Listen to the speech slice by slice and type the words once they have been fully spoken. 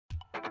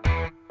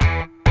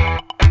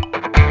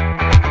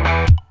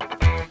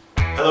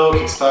Hello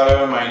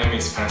Kickstarter, my name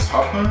is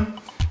Fontself and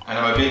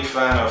I'm a big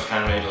fan of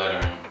handmade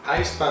lettering.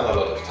 I spend a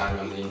lot of time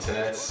on the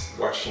internet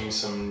watching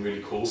some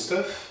really cool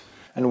stuff.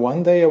 And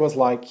one day I was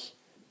like,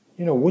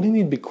 wouldn't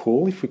it be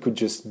cool if we could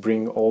just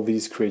bring all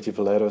these creative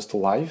letters to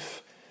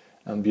life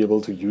and be able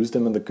to use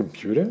them on the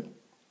computer?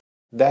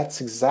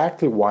 That's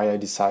exactly why I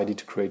decided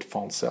to create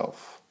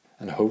Fontself.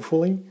 And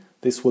hopefully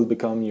this will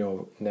become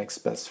your next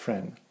best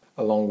friend,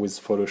 along with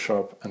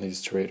Photoshop and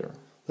Illustrator.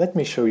 Let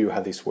me show you how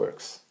this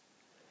works.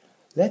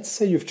 Let's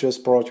say you've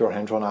just brought your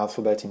hand-drawn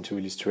alphabet into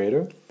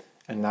Illustrator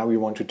and now you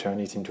want to turn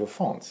it into a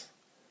font.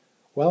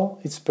 Well,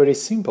 it's pretty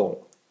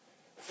simple.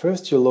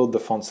 First you load the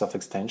Fontself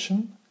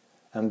extension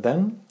and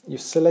then you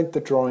select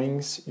the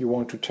drawings you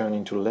want to turn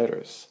into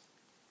letters.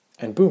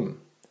 And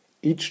boom!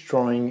 Each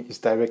drawing is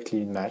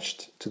directly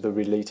matched to the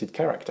related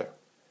character.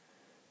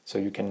 So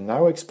you can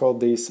now export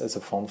this as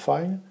a font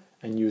file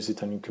and use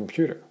it on your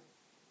computer.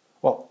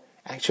 Well,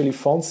 actually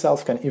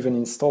Fontself can even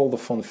install the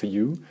font for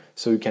you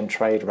so you can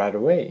try it right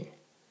away.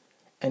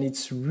 And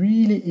it's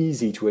really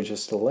easy to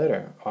adjust the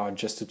letter or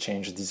just to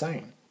change the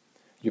design.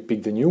 You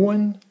pick the new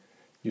one,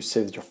 you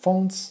save your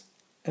fonts,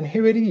 and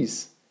here it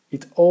is.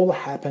 It all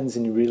happens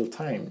in real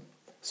time,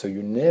 so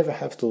you never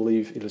have to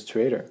leave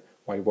Illustrator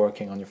while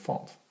working on your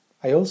font.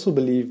 I also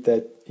believe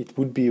that it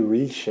would be a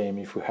real shame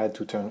if we had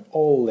to turn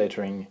all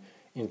lettering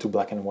into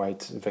black and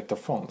white vector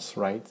fonts,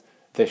 right?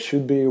 There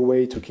should be a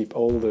way to keep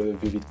all the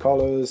vivid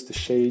colors, the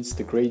shades,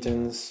 the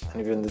gradients,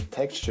 and even the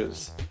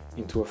textures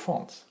into a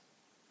font.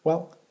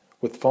 Well,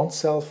 with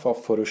Fontself or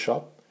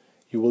Photoshop,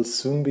 you will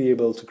soon be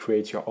able to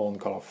create your own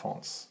color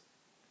fonts.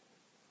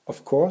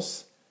 Of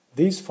course,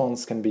 these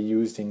fonts can be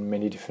used in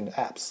many different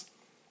apps,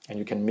 and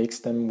you can mix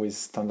them with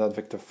standard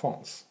vector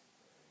fonts.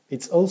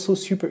 It's also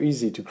super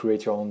easy to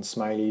create your own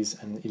smileys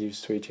and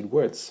illustrated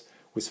words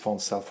with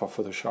Fontself or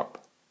Photoshop.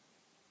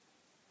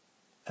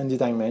 And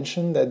did I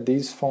mention that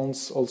these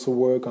fonts also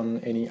work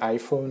on any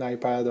iPhone,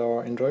 iPad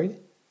or Android?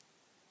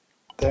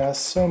 There are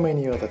so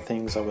many other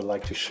things I would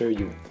like to show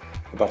you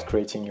about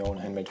creating your own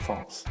handmade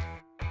fonts.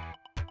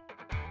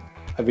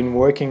 I've been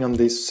working on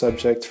this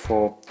subject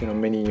for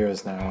many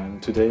years now,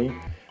 and today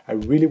I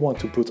really want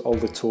to put all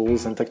the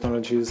tools and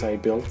technologies I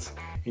built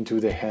into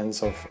the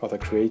hands of other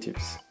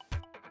creatives.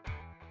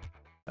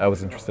 I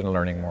was interested in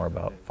learning more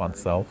about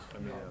Fontself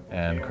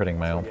and creating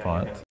my own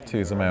font to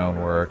use in my own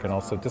work, and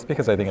also just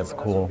because I think it's a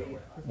cool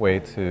way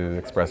to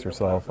express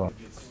yourself.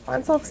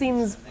 Fontself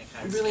seems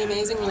really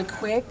amazing, really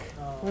quick,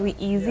 really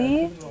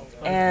easy,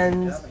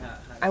 and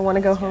I want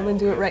to go home and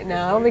do it right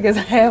now because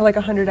I have like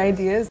 100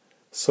 ideas.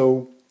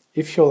 So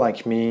if you're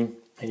like me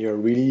and you're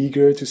really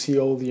eager to see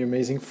all the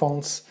amazing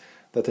fonts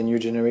that a new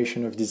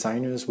generation of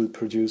designers will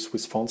produce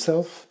with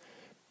Fontself,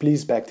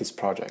 please back this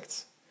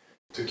project.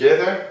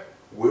 Together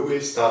we will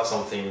start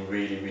something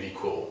really, really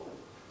cool.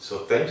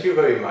 So thank you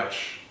very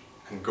much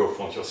and go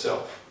font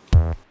yourself.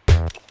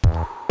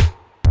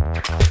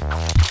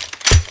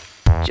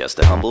 Just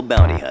a humble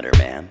bounty hunter,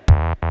 man.